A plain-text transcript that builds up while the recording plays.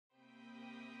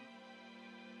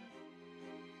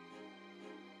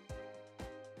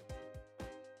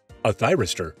A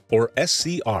thyristor, or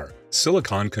SCR,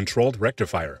 silicon controlled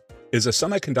rectifier, is a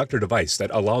semiconductor device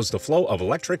that allows the flow of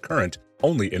electric current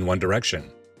only in one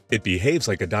direction. It behaves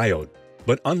like a diode,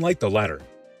 but unlike the latter,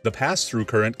 the pass-through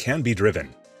current can be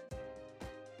driven.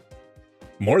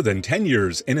 More than 10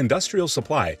 years in industrial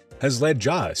supply has led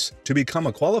JAES to become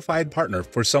a qualified partner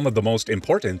for some of the most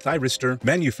important thyristor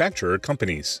manufacturer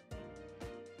companies.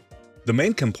 The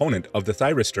main component of the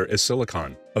thyristor is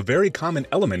silicon, a very common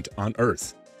element on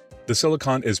Earth. The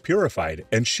silicon is purified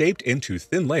and shaped into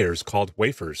thin layers called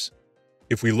wafers.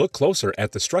 If we look closer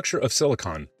at the structure of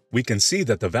silicon, we can see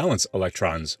that the valence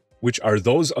electrons, which are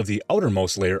those of the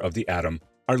outermost layer of the atom,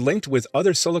 are linked with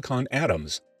other silicon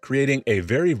atoms, creating a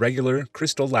very regular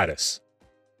crystal lattice.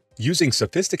 Using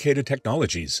sophisticated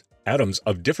technologies, atoms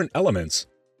of different elements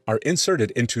are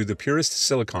inserted into the purest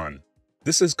silicon.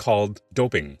 This is called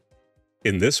doping.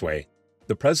 In this way,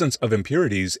 the presence of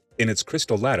impurities in its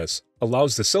crystal lattice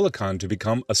allows the silicon to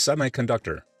become a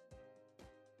semiconductor.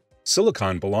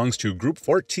 Silicon belongs to group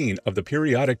 14 of the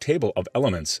periodic table of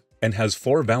elements and has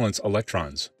 4 valence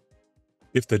electrons.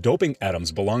 If the doping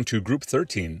atoms belong to group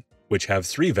 13, which have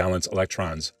 3 valence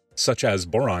electrons, such as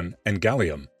boron and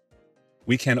gallium,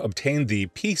 we can obtain the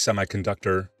p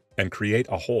semiconductor and create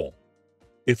a hole.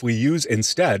 If we use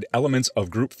instead elements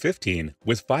of group 15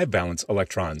 with 5 valence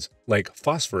electrons, like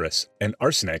phosphorus and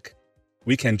arsenic,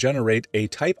 we can generate a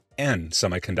type N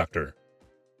semiconductor,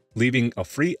 leaving a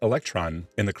free electron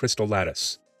in the crystal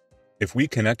lattice. If we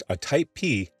connect a type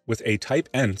P with a type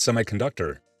N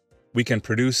semiconductor, we can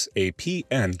produce a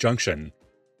PN junction.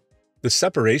 The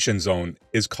separation zone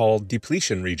is called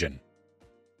depletion region.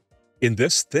 In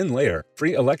this thin layer,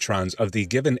 free electrons of the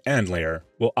given N layer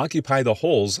will occupy the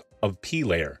holes of P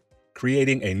layer,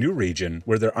 creating a new region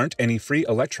where there aren't any free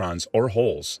electrons or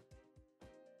holes.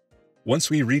 Once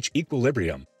we reach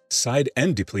equilibrium, side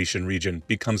N depletion region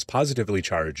becomes positively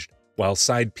charged, while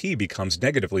side P becomes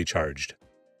negatively charged.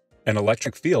 An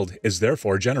electric field is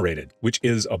therefore generated, which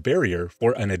is a barrier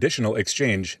for an additional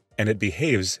exchange, and it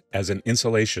behaves as an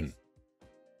insulation.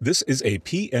 This is a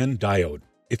PN diode.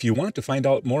 If you want to find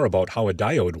out more about how a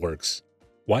diode works,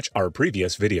 watch our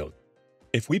previous video.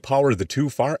 If we power the two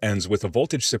far ends with a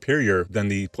voltage superior than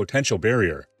the potential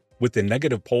barrier, with the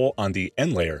negative pole on the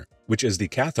N layer, which is the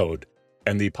cathode,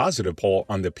 and the positive pole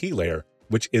on the P layer,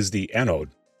 which is the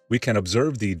anode, we can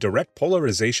observe the direct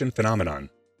polarization phenomenon.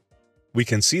 We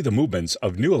can see the movements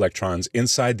of new electrons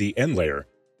inside the N layer,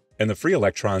 and the free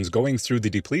electrons going through the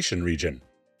depletion region,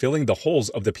 filling the holes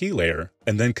of the P layer,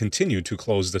 and then continue to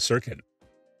close the circuit.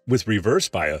 With reverse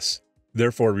bias,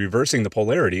 therefore reversing the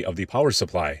polarity of the power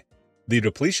supply, the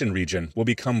depletion region will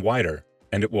become wider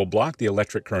and it will block the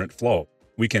electric current flow.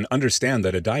 We can understand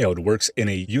that a diode works in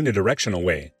a unidirectional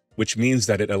way, which means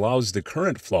that it allows the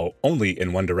current flow only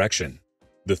in one direction.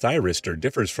 The thyristor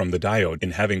differs from the diode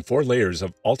in having 4 layers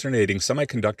of alternating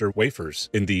semiconductor wafers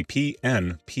in the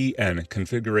PNPN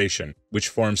configuration, which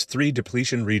forms 3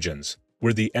 depletion regions,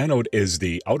 where the anode is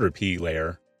the outer P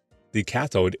layer, the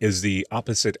cathode is the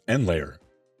opposite N layer,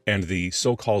 and the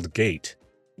so-called gate,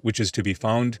 which is to be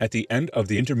found at the end of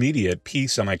the intermediate P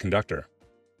semiconductor.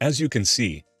 As you can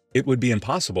see, it would be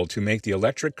impossible to make the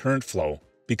electric current flow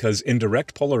because in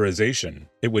direct polarization,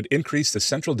 it would increase the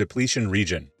central depletion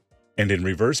region, and in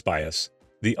reverse bias,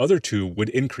 the other two would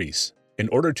increase. In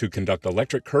order to conduct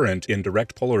electric current in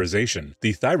direct polarization,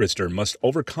 the thyristor must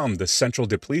overcome the central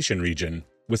depletion region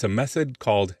with a method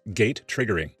called gate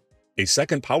triggering. A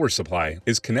second power supply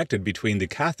is connected between the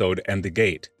cathode and the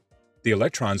gate. The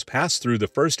electrons pass through the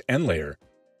first N layer,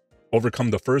 overcome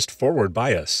the first forward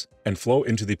bias, and flow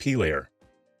into the P layer.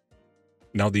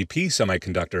 Now the P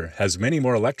semiconductor has many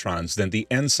more electrons than the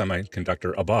N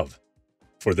semiconductor above.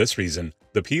 For this reason,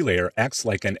 the P layer acts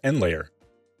like an N layer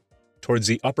towards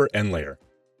the upper N layer.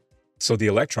 So the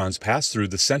electrons pass through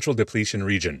the central depletion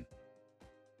region.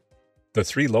 The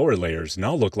 3 lower layers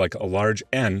now look like a large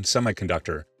N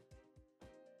semiconductor,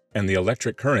 and the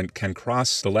electric current can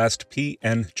cross the last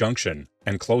PN junction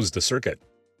and close the circuit.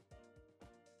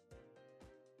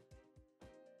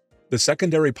 The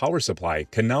secondary power supply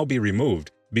can now be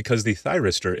removed because the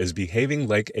thyristor is behaving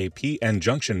like a PN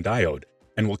junction diode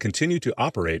and will continue to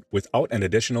operate without an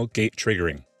additional gate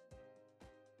triggering.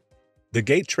 The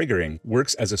gate triggering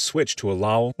works as a switch to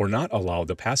allow or not allow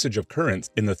the passage of current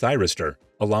in the thyristor,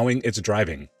 allowing its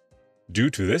driving. Due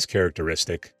to this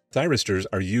characteristic, thyristors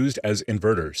are used as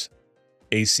inverters,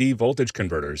 AC voltage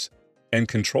converters, and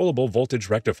controllable voltage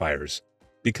rectifiers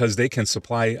because they can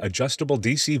supply adjustable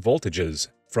DC voltages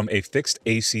from a fixed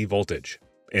AC voltage.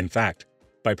 In fact,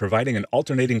 by providing an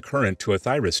alternating current to a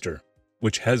thyristor,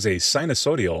 which has a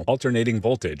sinusoidal alternating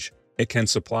voltage, It can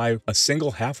supply a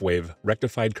single half-wave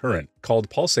rectified current called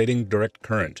pulsating direct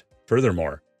current.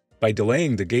 Furthermore, by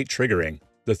delaying the gate triggering,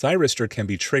 the thyristor can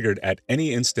be triggered at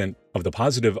any instant of the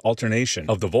positive alternation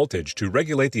of the voltage to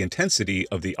regulate the intensity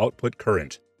of the output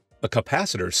current. A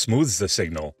capacitor smooths the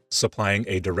signal, supplying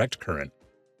a direct current.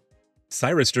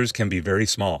 Thyristors can be very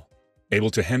small, able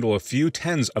to handle a few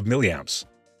tens of milliamps,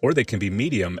 or they can be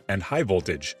medium and high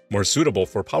voltage, more suitable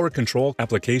for power control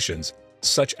applications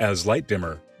such as light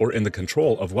dimmer or in the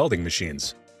control of welding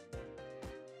machines.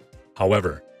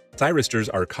 However, thyristors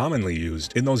are commonly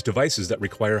used in those devices that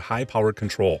require high power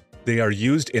control. They are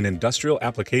used in industrial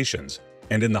applications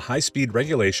and in the high-speed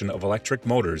regulation of electric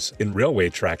motors in railway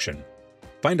traction.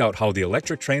 Find out how the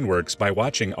electric train works by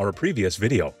watching our previous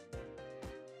video.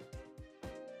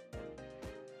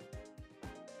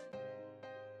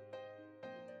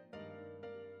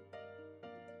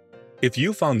 If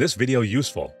you found this video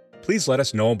useful, please let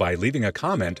us know by leaving a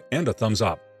comment and a thumbs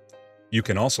up. You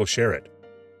can also share it.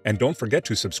 And don't forget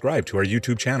to subscribe to our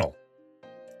YouTube channel.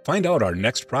 Find out our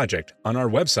next project on our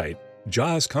website,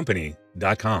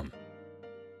 jaescompany.com.